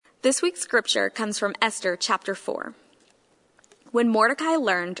This week's scripture comes from Esther chapter 4. When Mordecai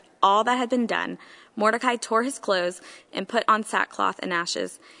learned all that had been done, Mordecai tore his clothes and put on sackcloth and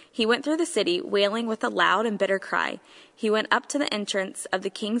ashes. He went through the city, wailing with a loud and bitter cry. He went up to the entrance of the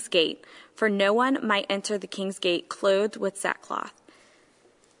king's gate, for no one might enter the king's gate clothed with sackcloth.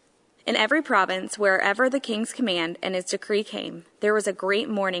 In every province, wherever the king's command and his decree came, there was a great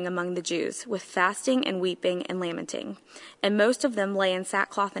mourning among the Jews, with fasting and weeping and lamenting, and most of them lay in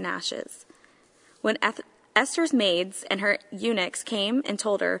sackcloth and ashes. When Esther's maids and her eunuchs came and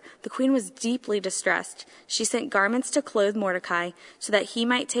told her the queen was deeply distressed, she sent garments to clothe Mordecai so that he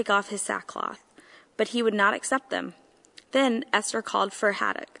might take off his sackcloth, but he would not accept them. Then Esther called for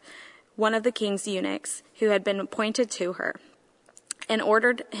Haddock, one of the king's eunuchs, who had been appointed to her, and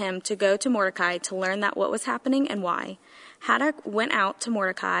ordered him to go to Mordecai to learn that what was happening and why. Haddock went out to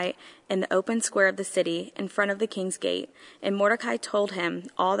Mordecai in the open square of the city in front of the king's gate, and Mordecai told him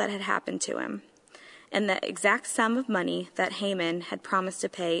all that had happened to him, and the exact sum of money that Haman had promised to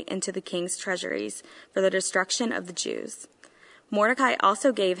pay into the king's treasuries for the destruction of the Jews. Mordecai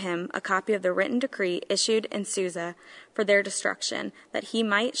also gave him a copy of the written decree issued in Susa for their destruction, that he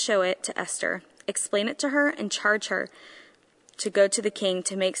might show it to Esther, explain it to her, and charge her to go to the king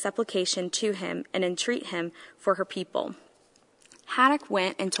to make supplication to him and entreat him for her people. Haddock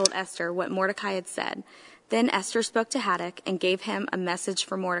went and told Esther what Mordecai had said. Then Esther spoke to Haddock and gave him a message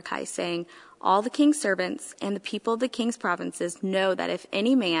for Mordecai, saying, "All the king's servants and the people of the king's provinces know that if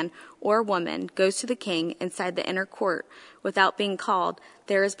any man or woman goes to the king inside the inner court without being called,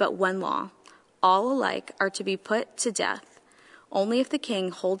 there is but one law. All alike are to be put to death. Only if the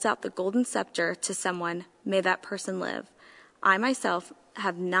king holds out the golden scepter to someone, may that person live. I myself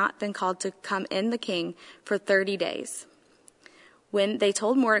have not been called to come in the king for 30 days. When they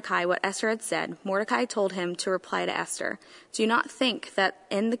told Mordecai what Esther had said, Mordecai told him to reply to Esther, "Do not think that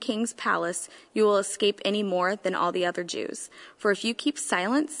in the king's palace you will escape any more than all the other Jews. For if you keep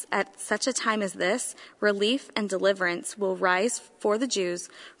silence at such a time as this, relief and deliverance will rise for the Jews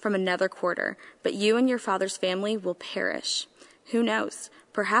from another quarter, but you and your father's family will perish. Who knows?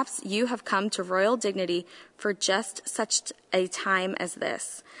 Perhaps you have come to royal dignity for just such a time as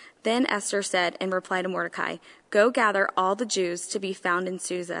this." Then Esther said in reply to Mordecai, "Go gather all the Jews to be found in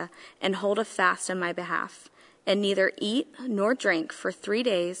Susa and hold a fast on my behalf, and neither eat nor drink for 3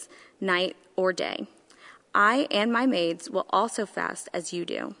 days, night or day. I and my maids will also fast as you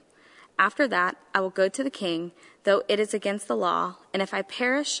do. After that, I will go to the king, though it is against the law, and if I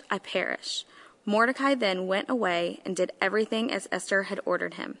perish, I perish." Mordecai then went away and did everything as Esther had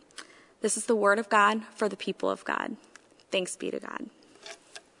ordered him. This is the word of God for the people of God. Thanks be to God.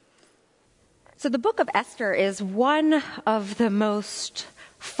 So the book of Esther is one of the most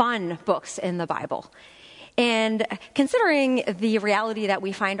fun books in the Bible. And considering the reality that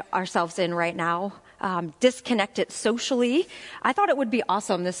we find ourselves in right now, disconnected socially, I thought it would be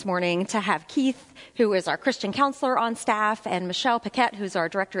awesome this morning to have Keith, who is our Christian counselor on staff, and Michelle Paquette, who's our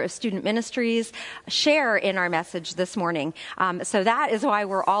director of student ministries, share in our message this morning. So that is why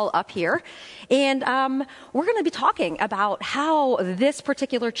we're all up here. And we're going to be talking about how this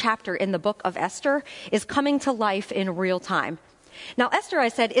particular chapter in the book of Esther is coming to life in real time. Now, Esther, I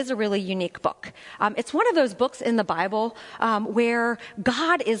said, is a really unique book. It's one of those books in the Bible where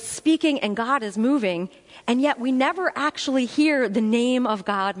God is speaking and God is moving, and yet we never actually hear the name of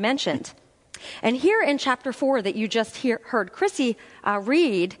God mentioned. And here in chapter 4 that you just heard Chrissy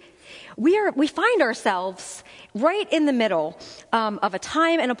read, we find ourselves right in the middle of a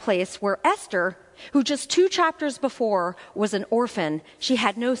time and a place where Esther, who just 2 chapters before was an orphan, she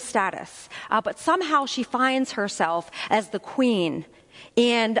had no status, but somehow she finds herself as the queen.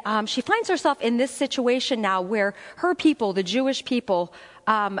 And she finds herself in this situation now where her people, the Jewish people,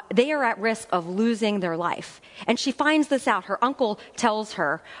 they are at risk of losing their life. And she finds this out. Her uncle tells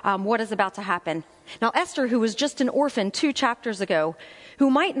her what is about to happen. Now, Esther, who was just an orphan 2 chapters ago, who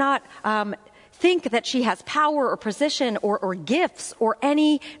might not think that she has power or position or gifts or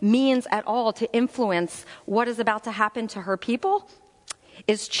any means at all to influence what is about to happen to her people,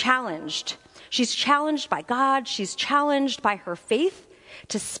 is challenged. She's challenged by God. She's challenged by her faith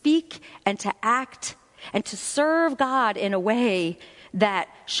to speak and to act and to serve God in a way that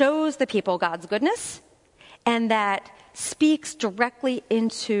shows the people God's goodness and that speaks directly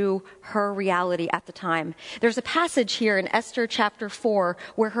into her reality at the time. There's a passage here in Esther chapter 4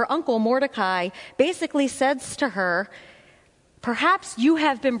 where her uncle Mordecai basically says to her, "Perhaps you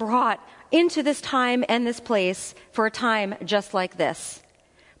have been brought into this time and this place for a time just like this.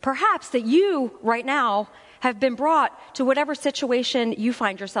 Perhaps that you right now have been brought to whatever situation you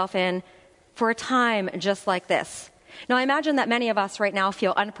find yourself in for a time just like this. Now, I imagine that many of us right now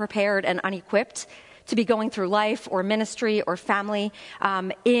feel unprepared and unequipped to be going through life or ministry or family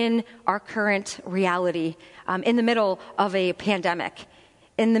in our current reality, in the middle of a pandemic,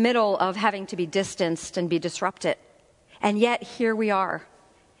 in the middle of having to be distanced and be disrupted. And yet, here we are.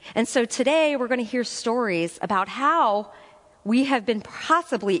 And so today, we're going to hear stories about how we have been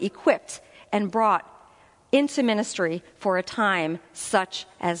possibly equipped and brought into ministry for a time such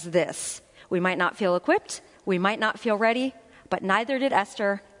as this. We might not feel equipped, we might not feel ready, but neither did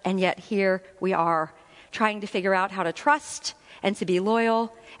Esther, and yet here we are, trying to figure out how to trust and to be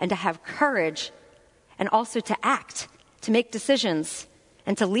loyal and to have courage and also to act, to make decisions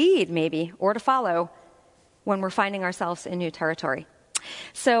and to lead maybe or to follow when we're finding ourselves in new territory.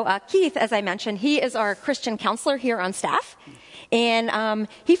 So Keith, as I mentioned, he is our Christian counselor here on staff. And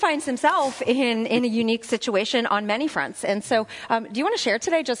he finds himself in a unique situation on many fronts. And so do you want to share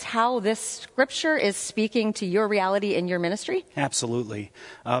today just how this scripture is speaking to your reality in your ministry? Absolutely.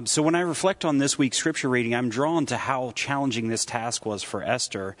 So when I reflect on this week's scripture reading, I'm drawn to how challenging this task was for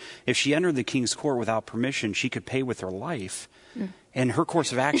Esther. If she entered the king's court without permission, she could pay with her life. And her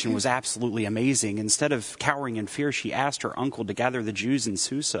course of action was absolutely amazing. Instead of cowering in fear, she asked her uncle to gather the Jews in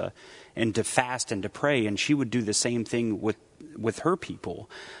Susa and to fast and to pray, and she would do the same thing with her people.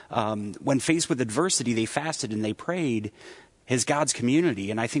 When faced with adversity, they fasted and they prayed as God's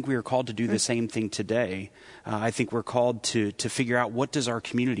community, and I think we are called to do the same thing today. I think we're called to figure out what does our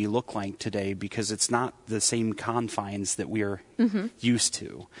community look like today, because it's not the same confines that we are used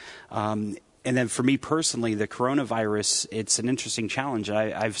to. And then for me personally, the coronavirus, it's an interesting challenge.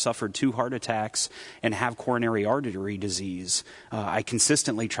 I've suffered 2 heart attacks and have coronary artery disease. I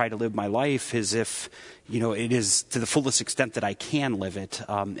consistently try to live my life as if, it is to the fullest extent that I can live it.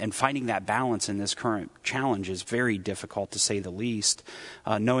 And finding that balance in this current challenge is very difficult, to say the least.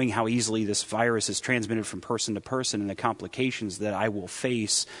 Knowing how easily this virus is transmitted from person to person and the complications that I will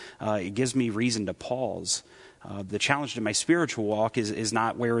face, it gives me reason to pause. The challenge to my spiritual walk is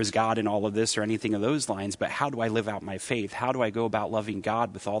not where is God in all of this or anything of those lines, but how do I live out my faith? How do I go about loving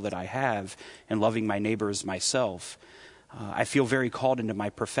God with all that I have and loving my neighbor as myself? I feel very called into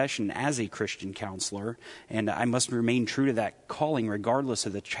my profession as a Christian counselor, and I must remain true to that calling regardless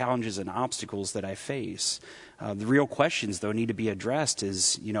of the challenges and obstacles that I face. The real questions, though, need to be addressed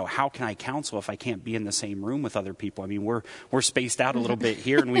is, how can I counsel if I can't be in the same room with other people? I mean, we're spaced out a little bit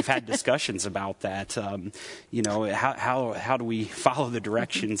here, and we've had discussions about that. How do we follow the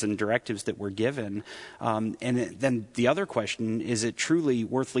directions and directives that we're given? And then the other question, is it truly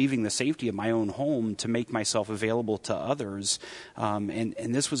worth leaving the safety of my own home to make myself available to others? And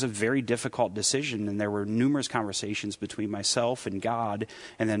this was a very difficult decision, and there were numerous conversations between myself and God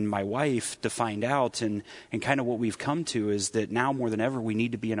and then my wife to find out, and kind of what we've come to is that now more than ever we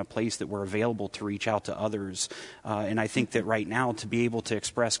need to be in a place that we're available to reach out to others. And I think that right now to be able to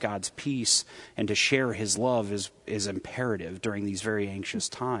express God's peace and to share his love is imperative during these very anxious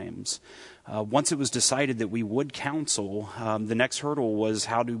times. Once it was decided that we would counsel, the next hurdle was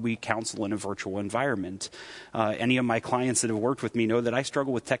how do we counsel in a virtual environment? Any of my clients that have worked with me know that I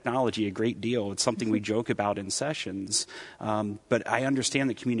struggle with technology a great deal. It's something we joke about in sessions. But I understand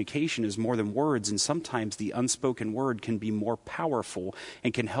that communication is more than words, and sometimes the unspoken word can be more powerful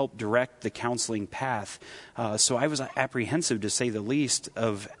and can help direct the counseling path. So I was apprehensive, to say the least,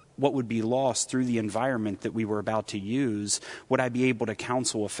 of what would be lost through the environment that we were about to use. Would I be able to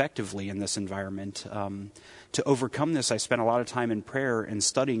counsel effectively in this environment? To overcome this, I spent a lot of time in prayer and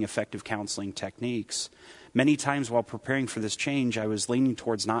studying effective counseling techniques. Many times while preparing for this change, I was leaning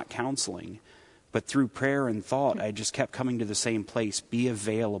towards not counseling. But through prayer and thought, I just kept coming to the same place. Be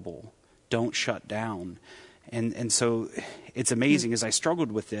available. Don't shut down. And so it's amazing, as I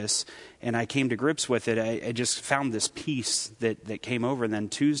struggled with this and I came to grips with it, I just found this peace that came over. And then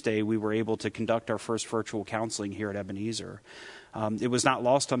Tuesday, we were able to conduct our first virtual counseling here at Ebenezer. It was not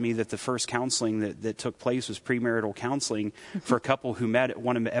lost on me that the first counseling that took place was premarital counseling for a couple who met at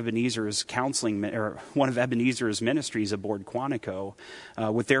one of Ebenezer's one of Ebenezer's ministries aboard Quantico,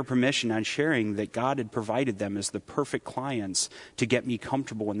 with their permission on sharing that God had provided them as the perfect clients to get me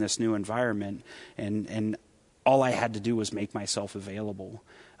comfortable in this new environment, and all I had to do was make myself available.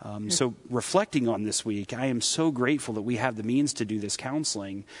 So reflecting on this week, I am so grateful that we have the means to do this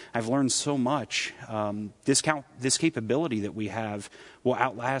counseling. I've learned so much. This capability that we have will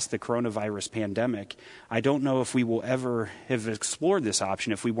outlast the coronavirus pandemic. I don't know if we will ever have explored this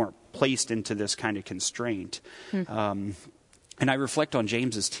option if we weren't placed into this kind of constraint. And I reflect on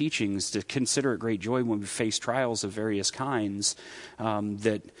James's teachings to consider it great joy when we face trials of various kinds,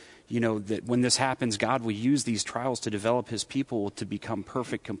 that that when this happens, God will use these trials to develop his people to become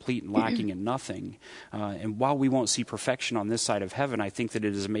perfect, complete, and lacking in nothing. And while we won't see perfection on this side of heaven, I think that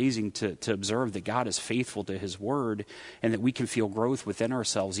it is amazing to observe that God is faithful to his word and that we can feel growth within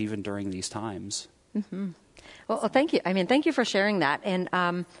ourselves even during these times. Mm-hmm. Well, thank you. Thank you for sharing that. And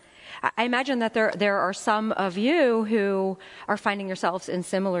I imagine that there are some of you who are finding yourselves in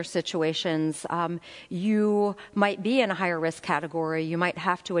similar situations. You might be in a higher risk category. You might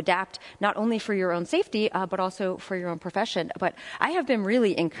have to adapt not only for your own safety, but also for your own profession. But I have been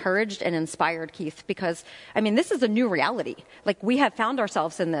really encouraged and inspired, Keith, because, this is a new reality. Like, we have found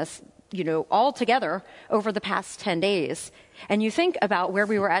ourselves in this, all together over the past 10 days. And you think about where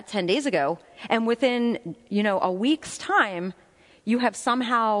we were at 10 days ago, and within, a week's time, you have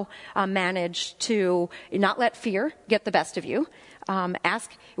somehow managed to not let fear get the best of you.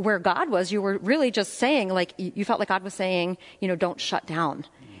 Ask where God was. You were really just saying, like, you felt like God was saying, don't shut down.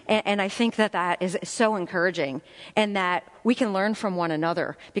 And I think that is so encouraging, and that we can learn from one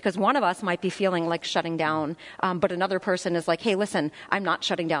another, because one of us might be feeling like shutting down, but another person is like, hey, listen, I'm not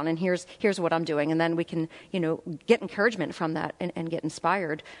shutting down, and here's what I'm doing. And then we can, get encouragement from that and get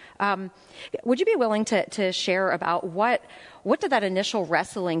inspired. Would you be willing to share about what did that initial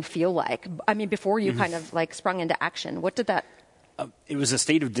wrestling feel like? Before you kind of like sprung into action, what did that? It was a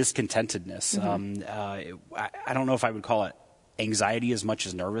state of discontentedness. I don't know if I would call it anxiety as much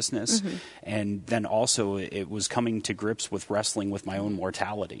as nervousness. And then also it was coming to grips with wrestling with my own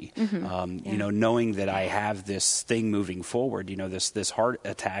mortality. Knowing that I have this thing moving forward, this heart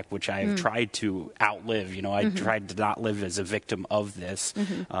attack, which I have tried to outlive. I tried to not live as a victim of this.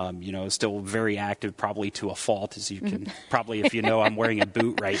 Still very active, probably to a fault, as you can probably, if I'm wearing a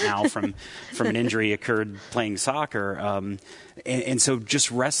boot right now from an injury occurred playing soccer. And so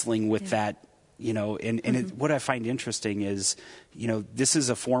just wrestling with that. What I find interesting is, this is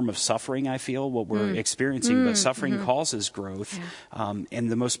a form of suffering, I feel, what we're experiencing, but suffering causes growth. And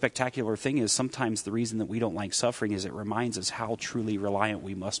the most spectacular thing is sometimes the reason that we don't like suffering is it reminds us how truly reliant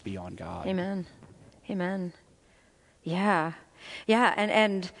we must be on God. Amen. Yeah.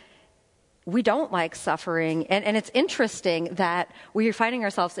 And we don't like suffering. And it's interesting that we're finding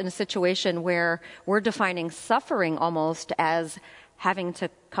ourselves in a situation where we're defining suffering almost as having to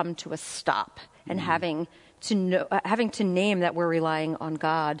come to a stop and having to name that we're relying on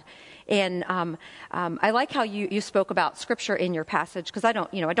God. And I like how you spoke about Scripture in your passage, because I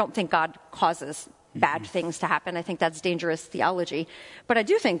don't think God causes bad things to happen. I think that's dangerous theology. But I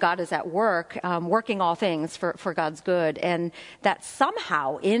do think God is at work, working all things for God's good. And that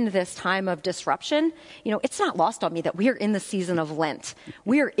somehow in this time of disruption, it's not lost on me that we are in the season of Lent.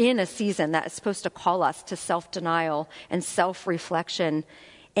 We are in a season that is supposed to call us to self-denial and self-reflection.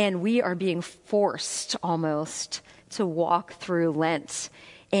 And we are being forced almost to walk through Lent.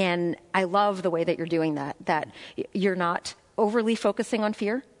 And I love the way that you're doing that you're not overly focusing on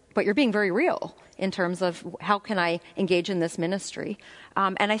fear, but you're being very real in terms of how can I engage in this ministry.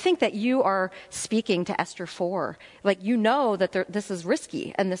 And I think that you are speaking to Esther 4. Like, that this is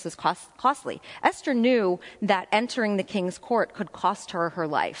risky and this is costly. Esther knew that entering the king's court could cost her her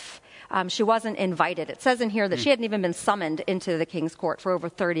life. She wasn't invited. It says in here that she hadn't even been summoned into the king's court for over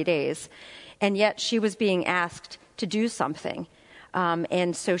 30 days. And yet she was being asked to do something.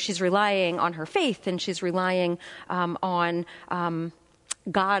 And so she's relying on her faith, and she's relying on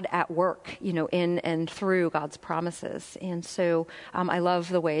God at work, in and through God's promises. And so I love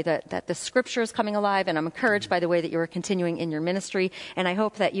the way that the Scripture is coming alive, and I'm encouraged by the way that you are continuing in your ministry, and I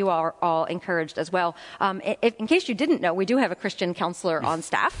hope that you are all encouraged as well. In case you didn't know, we do have a Christian counselor on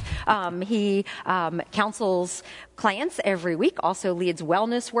staff. He counsels clients every week, also leads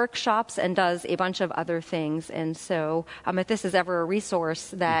wellness workshops, and does a bunch of other things. And so if this is ever a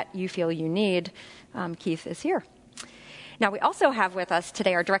resource that you feel you need, Keith is here. Now, we also have with us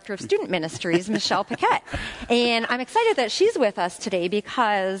today our Director of Student Ministries, Michelle Paquette. And I'm excited that she's with us today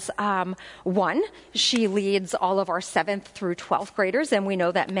because, one, she leads all of our 7th through 12th graders, and we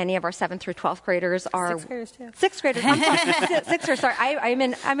know that many of our 7th through 12th graders are... 6th graders, too. 6th graders. I'm sorry. 6th graders, sorry.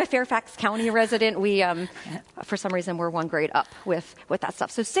 I'm a Fairfax County resident. We, for some reason, we're one grade up with that stuff.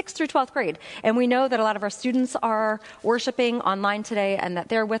 So 6th through 12th grade. And we know that a lot of our students are worshiping online today and that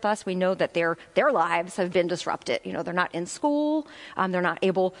they're with us. We know that their lives have been disrupted. They're not in school. They're not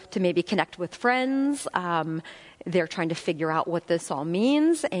able to maybe connect with friends. They're trying to figure out what this all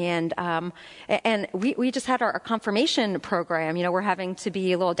means. And we just had our confirmation program. We're having to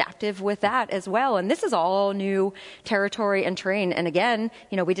be a little adaptive with that as well. And this is all new territory and terrain. And again,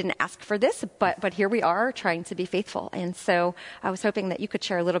 we didn't ask for this, but here we are trying to be faithful. And so I was hoping that you could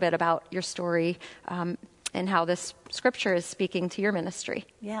share a little bit about your story, and how this scripture is speaking to your ministry.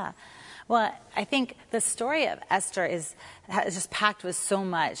 Yeah. Well, I think the story of Esther is just packed with so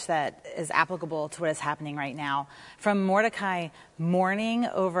much that is applicable to what is happening right now. From Mordecai mourning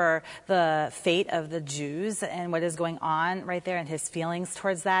over the fate of the Jews and what is going on right there and his feelings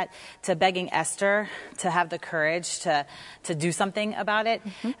towards that, to begging Esther to have the courage to do something about it.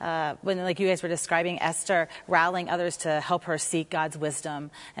 When, like you guys were describing, Esther rallying others to help her seek God's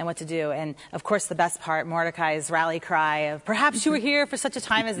wisdom and what to do. And of course, the best part, Mordecai's rally cry of, perhaps you were here for such a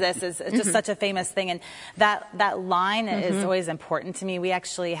time as this, is just such a famous thing. And that line is always important to me. We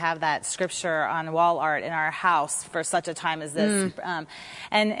actually have that scripture on wall art in our house, for such a time as this.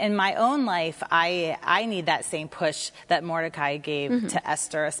 And in my own life, I need that same push that Mordecai gave to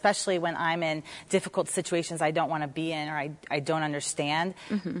Esther, especially when I'm in difficult situations I don't want to be in, or I don't understand,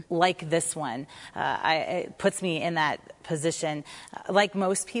 like this one. It puts me in that position. Like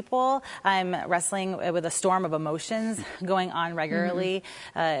most people, I'm wrestling with a storm of emotions going on regularly,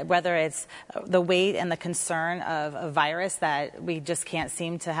 whether it's the weight and the concern of a virus that we just can't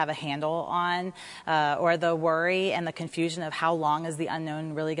seem to have a handle on, or the worry and the confusion of how long is the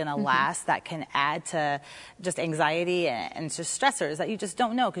unknown really going to last. That can add to just anxiety and just stressors that you just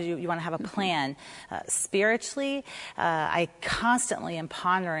don't know, because you want to have a plan. Spiritually, I constantly am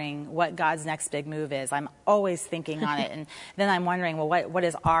pondering what God's next big move is. I'm always thinking on it. And then I'm wondering, well, what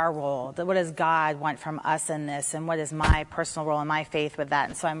is our role? What does God want from us in this? And what is my personal role and my faith with that?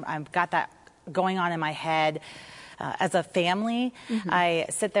 And so I've got that going on in my head. As a family, I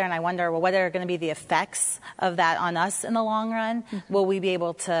sit there and I wonder, well, what are going to be the effects of that on us in the long run? Will we be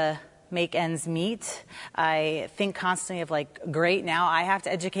able to make ends meet? I think constantly of, like, great, now I have to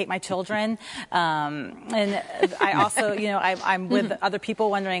educate my children. And I also, I'm with other people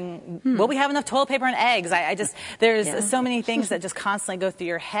wondering, will we have enough toilet paper and eggs? There's so many things that just constantly go through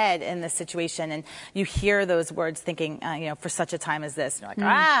your head in this situation. And you hear those words thinking, for such a time as this. And you're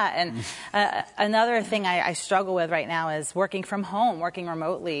like, And another thing I struggle with right now is working from home, working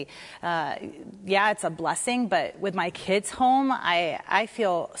remotely. It's a blessing, but with my kids home, I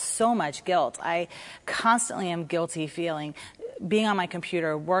feel so much guilt. I constantly am guilty feeling being on my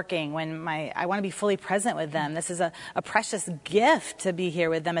computer, working when I want to be fully present with them. This is a precious gift to be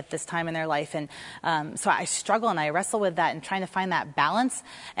here with them at this time in their life. And so I struggle and I wrestle with that and trying to find that balance.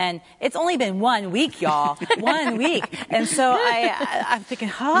 And it's only been 1 week, y'all. 1 week. And so I'm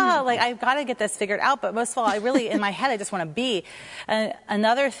thinking, I've got to get this figured out. But most of all, in my head, I just want to be.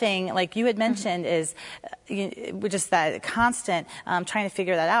 Another thing, like you had mentioned, is just that constant trying to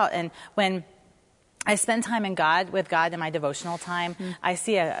figure that out. And when I spend time with God in my devotional time, I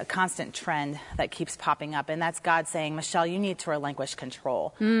see a constant trend that keeps popping up, and that's God saying, Michelle, you need to relinquish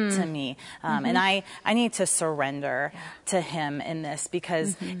control to me. And I need to surrender to him in this,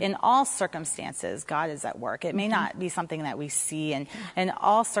 because in all circumstances, God is at work. It may not be something that we see, and in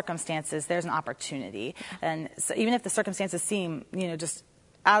all circumstances, there's an opportunity. And so even if the circumstances seem, just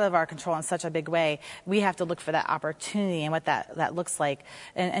out of our control in such a big way, we have to look for that opportunity and what that looks like.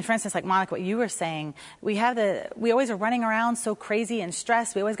 And for instance, like Monica, what you were saying, we always are running around so crazy and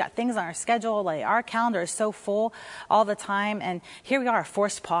stressed. We always got things on our schedule. Like, our calendar is so full all the time. And here we are, a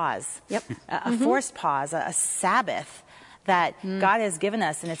forced pause. A forced pause, a Sabbath that God has given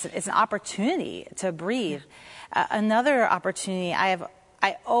us. And it's an opportunity to breathe. Another opportunity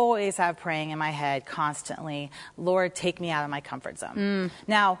I always have praying in my head constantly, Lord, take me out of my comfort zone.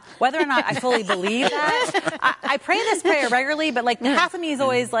 Now, whether or not I fully believe that, I pray this prayer regularly, but half of me is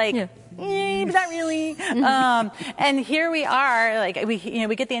always like, but not really. And here we are,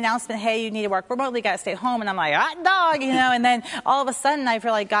 we get the announcement, hey, you need to work remotely, got to stay home. And I'm like, hot dog, and then all of a sudden I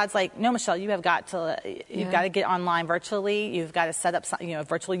feel like God's like, no, Michelle, you've got to get online virtually. You've got to set up, a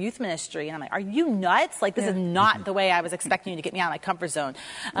virtual youth ministry. And I'm like, are you nuts? This is not the way I was expecting you to get me out of my comfort zone.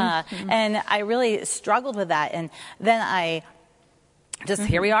 And I really struggled with that. And then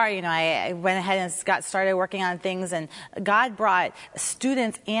here we are, I went ahead and got started working on things, and God brought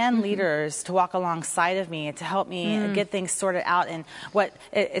students and leaders to walk alongside of me to help me get things sorted out. And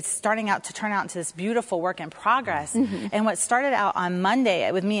it's starting out to turn out into this beautiful work in progress. And what started out on Monday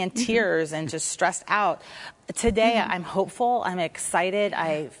with me in tears and just stressed out, today I'm hopeful, I'm excited,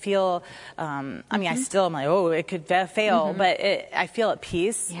 I feel, I still am like, it could fail, but I feel at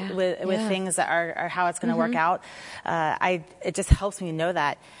peace with things that are how it's going to work out. It just helps me know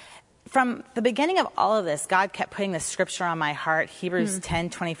that. From the beginning of all of this, God kept putting this scripture on my heart, Hebrews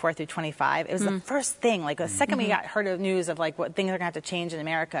 10:24 through 25. It was the first thing, the second we heard of news of what things are going to have to change in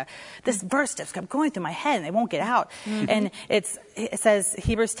America, this verse just kept going through my head and it won't get out. And it says,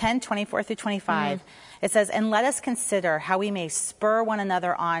 Hebrews 10:24 through 25, it says, and let us consider how we may spur one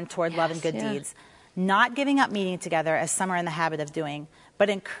another on toward love and good deeds, not giving up meeting together as some are in the habit of doing, but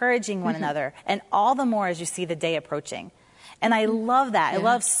encouraging one another, and all the more as you see the day approaching. And I love that. I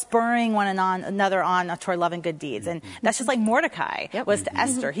love spurring one another on toward love and good deeds. And that's just like Mordecai was to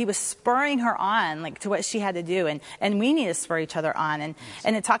Esther. He was spurring her on, like, to what she had to do. And we need to spur each other on.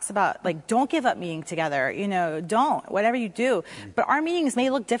 And it talks about, like, don't give up meeting together. Don't, whatever you do. But our meetings may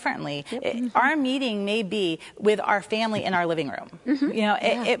look differently. Our meeting may be with our family in our living room.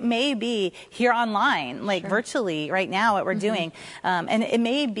 It may be here online, like virtually right now, what we're doing. And it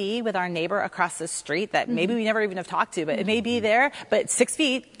may be with our neighbor across the street that maybe we never even have talked to, but it may be there, but 6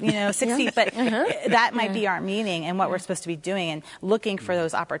 feet, 6 feet, but that might be our meaning and what we're supposed to be doing, and looking for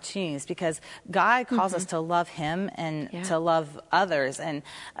those opportunities, because God calls us to love him and to love others. And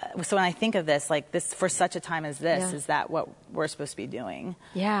so when I think of this, like this, for such a time as this, is that what we're supposed to be doing?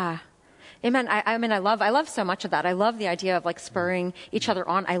 Yeah. Amen. I mean, I love so much of that. I love the idea of like spurring each other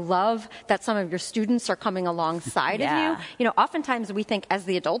on. I love that some of your students are coming alongside of you. Oftentimes we think as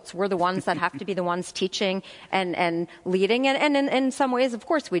the adults, we're the ones that have to be the ones teaching and leading. And in some ways, of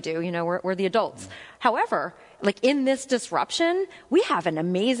course we do. We're the adults. However, like in this disruption, we have an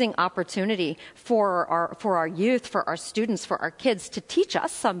amazing opportunity for our youth, for our students, for our kids to teach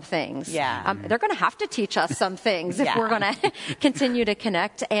us some things. Yeah. They're going to have to teach us some things if we're going to continue to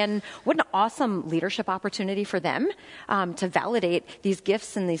connect. And what an awesome leadership opportunity for them to validate these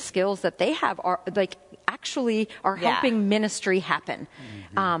gifts and these skills that they have actually are helping ministry happen.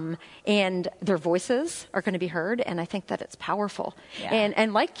 And their voices are going to be heard, and I think that it's powerful. Yeah.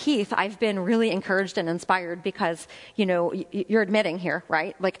 And like Keith, I've been really encouraged and inspired because, you're admitting here,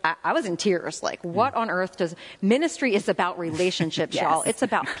 right? Like I was in tears. Like, what on earth does ministry is about? Relationships, y'all. It's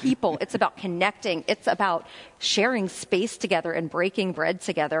about people. It's about connecting. It's about sharing space together and breaking bread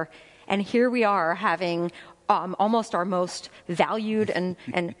together. And here we are having almost our most valued and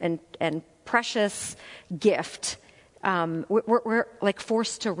precious gift. We're like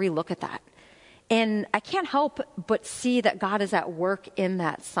forced to relook at that. And I can't help but see that God is at work in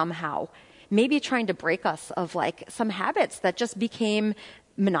that somehow. Maybe trying to break us of like some habits that just became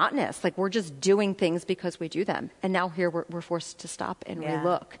monotonous. Like we're just doing things because we do them. And now here we're forced to stop and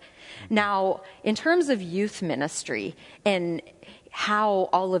relook. Now, in terms of youth ministry and how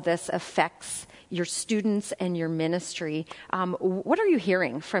all of this affects your students and your ministry, what are you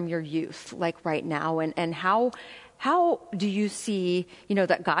hearing from your youth like right now? And how do you see,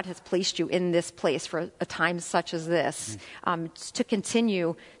 that God has placed you in this place for a time such as this, to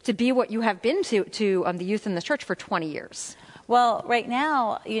continue to be what you have been to the youth in the church for 20 years? Well, right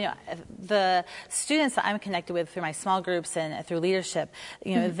now, the students that I'm connected with through my small groups and through leadership,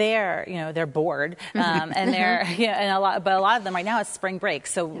 they're bored, and they're, and a lot of them right now is spring break.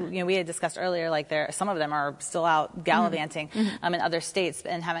 So, we had discussed earlier, like some of them are still out gallivanting, in other states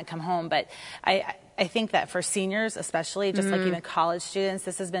and haven't come home. But I think that for seniors, especially, just like even college students,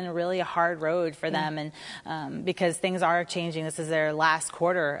 this has been really a hard road for them, and because things are changing. This is their last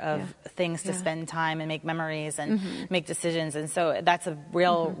quarter of things to spend time and make memories and make decisions, and so that's a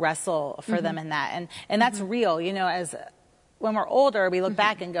real wrestle for them in that, and that's real, as when we're older, we look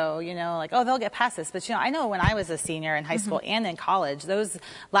back and go, oh, they'll get past this. But, I know when I was a senior in high school and in college, those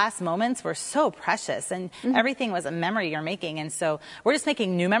last moments were so precious, and everything was a memory you're making. And so we're just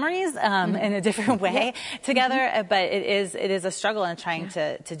making new memories in a different way together. But it is a struggle in trying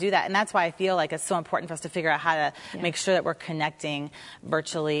to do that. And that's why I feel like it's so important for us to figure out how to make sure that we're connecting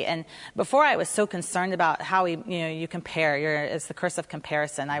virtually. And before I was so concerned about how you compare. It's the curse of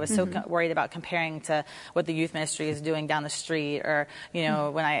comparison. I was so worried about comparing to what the youth ministry is doing down the street, or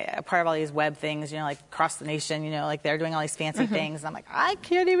when a part of all these web things, like across the nation, like they're doing all these fancy things, and I'm like, I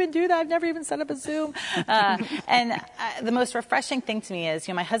can't even do that. I've never even set up a Zoom. And the most refreshing thing to me is,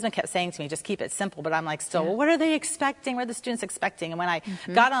 my husband kept saying to me, just keep it simple. But I'm like, still, well, what are they expecting? What are the students expecting? And when I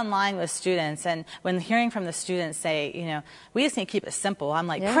got online with students, and when hearing from the students say, we just need to keep it simple, I'm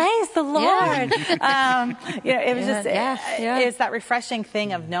like, praise the Lord. It was just, it's that refreshing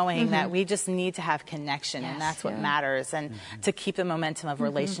thing of knowing that we just need to have connection, and that's what matters. And to keep the momentum of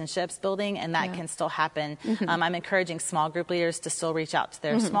relationships building, and that can still happen. I'm encouraging small group leaders to still reach out to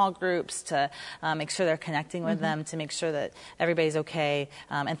their small groups, to make sure they're connecting with them, to make sure that everybody's okay.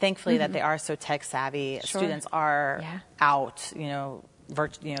 And thankfully that they are so tech savvy. Sure. Students are out,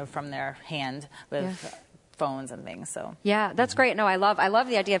 from their hand with phones and things. So that's great. No, I love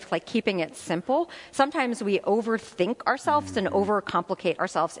the idea of like keeping it simple. Sometimes we overthink ourselves and overcomplicate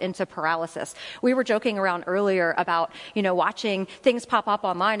ourselves into paralysis. We were joking around earlier about, watching things pop up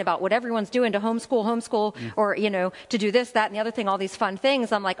online about what everyone's doing to homeschool, or, to do this, that, and the other thing, all these fun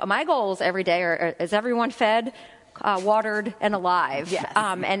things. I'm like, my goals every day are, is everyone fed? watered and alive. Yes.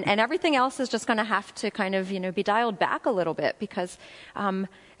 And everything else is just going to have to kind of, be dialed back a little bit because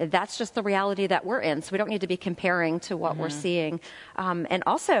that's just the reality that we're in. So we don't need to be comparing to what we're seeing. And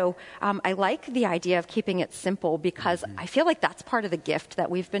also, I like the idea of keeping it simple because I feel like that's part of the gift that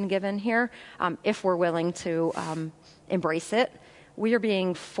we've been given here. If we're willing to embrace it, we are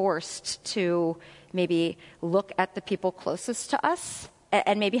being forced to maybe look at the people closest to us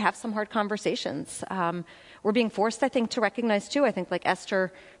and maybe have some hard conversations. We're being forced, I think, to recognize too, I think like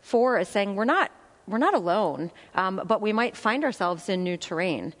Esther 4 is saying, we're not alone, but we might find ourselves in new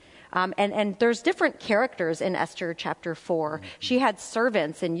terrain. And there's different characters in Esther chapter 4. She had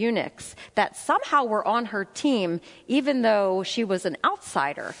servants and eunuchs that somehow were on her team, even though she was an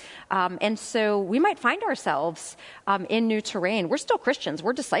outsider. And so we might find ourselves in new terrain. We're still Christians.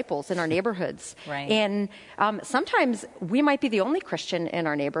 We're disciples in our neighborhoods. Right. And sometimes we might be the only Christian in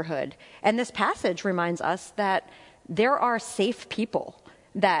our neighborhood. And this passage reminds us that there are safe people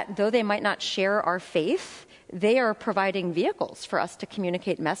that, though they might not share our faith, they are providing vehicles for us to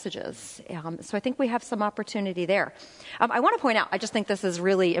communicate messages. So I think we have some opportunity there. I want to point out, I just think this is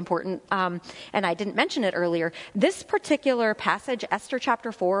really important, and I didn't mention it earlier. This particular passage, Esther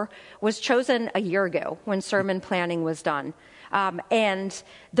chapter 4, was chosen a year ago when sermon planning was done. And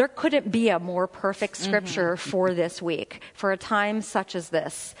there couldn't be a more perfect scripture for this week, for a time such as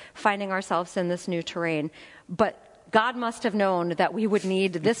this, finding ourselves in this new terrain. But God must have known that we would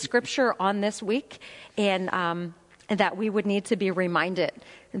need this scripture on this week, and that we would need to be reminded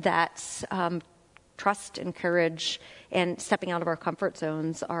that trust and courage and stepping out of our comfort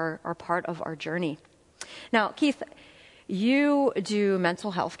zones are part of our journey. Now, Keith, you do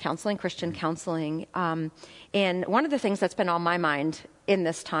mental health counseling, Christian counseling, and one of the things that's been on my mind in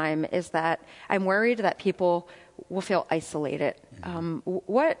this time is that I'm worried that people will feel isolated.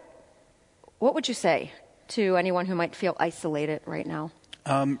 What would you say to anyone who might feel isolated right now?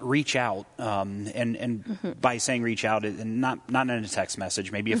 Reach out, and by saying reach out, and not in a text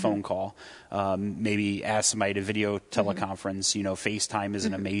message, maybe a phone call, maybe ask somebody to video teleconference. FaceTime is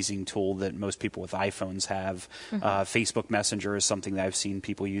an amazing tool that most people with iPhones have. Facebook Messenger is something that I've seen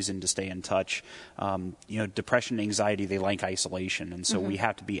people using to stay in touch. Depression and anxiety, they like isolation, and so we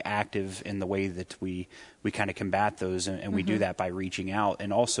have to be active in the way that we kind of combat those, and we do that by reaching out.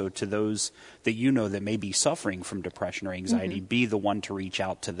 And also to those that that may be suffering from depression or anxiety, be the one to reach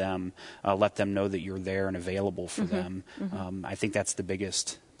out to them, let them know that you're there and available for them. I think that's the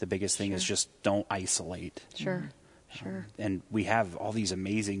biggest thing is just don't isolate. Sure. And we have all these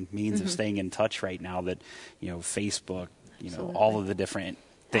amazing means of staying in touch right now that, Facebook, all of the different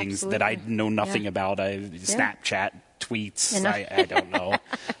things that I know nothing about. Snapchat, tweets, I don't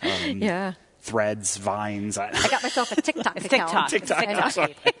know. Threads, Vines. I got myself a TikTok account. TikTok.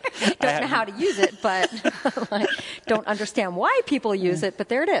 Don't know how to use it, but don't understand why people use it. But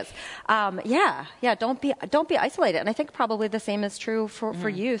there it is. Don't be isolated. And I think probably the same is true for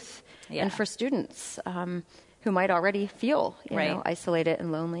youth and for students who might already feel isolated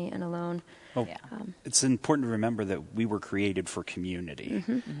and lonely and alone. It's important to remember that we were created for community,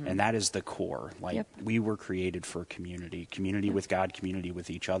 and that is the core. We were created for community with God, community with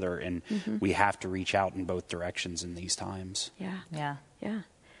each other, and we have to reach out in both directions in these times. Yeah.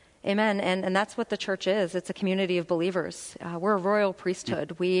 Amen. And that's what the church is. It's a community of believers. We're a royal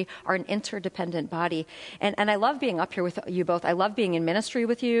priesthood. We are an interdependent body. And I love being up here with you both. I love being in ministry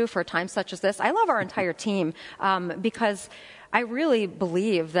with you for a time such as this. I love our entire team because I really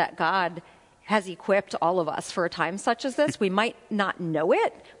believe that God has equipped all of us for a time such as this. We might not know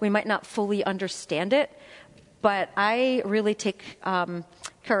it. We might not fully understand it. But I really take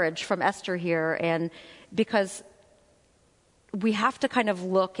courage from Esther here, and because we have to kind of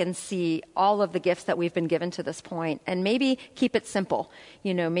look and see all of the gifts that we've been given to this point and maybe keep it simple.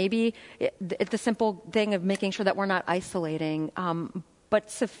 Maybe the simple thing of making sure that we're not isolating, but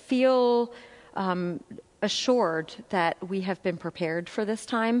to feel assured that we have been prepared for this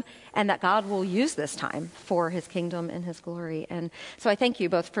time and that God will use this time for his kingdom and his glory. And so I thank you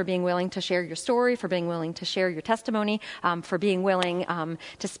both for being willing to share your story, for being willing to share your testimony, for being willing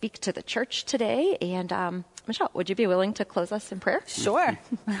to speak to the church today. And Michelle, would you be willing to close us in prayer? Sure.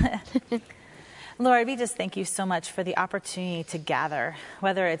 Lord, we just thank you so much for the opportunity to gather,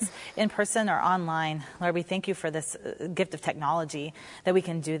 whether it's in person or online. Lord, we thank you for this gift of technology that we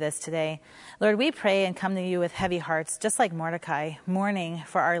can do this today. Lord, we pray and come to you with heavy hearts, just like Mordecai, mourning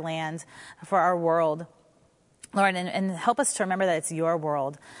for our land, for our world. Lord, and help us to remember that it's your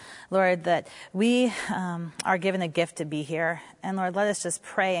world. Lord, that we are given a gift to be here. And Lord, let us just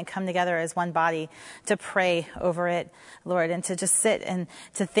pray and come together as one body to pray over it, Lord, and to just sit and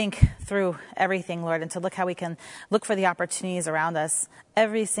to think through everything, Lord, and to look how we can look for the opportunities around us.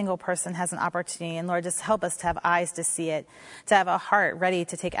 Every single person has an opportunity. And Lord, just help us to have eyes to see it, to have a heart ready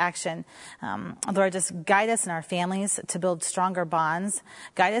to take action. Lord, just guide us in our families to build stronger bonds.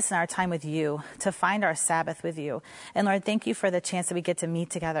 Guide us in our time with you, to find our Sabbath with you. And Lord, thank you for the chance that we get to meet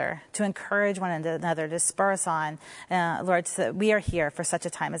together, to encourage one another, to spur us on. Lord, so that we are here for such a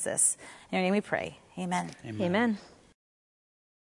time as this. In your name we pray. Amen. Amen.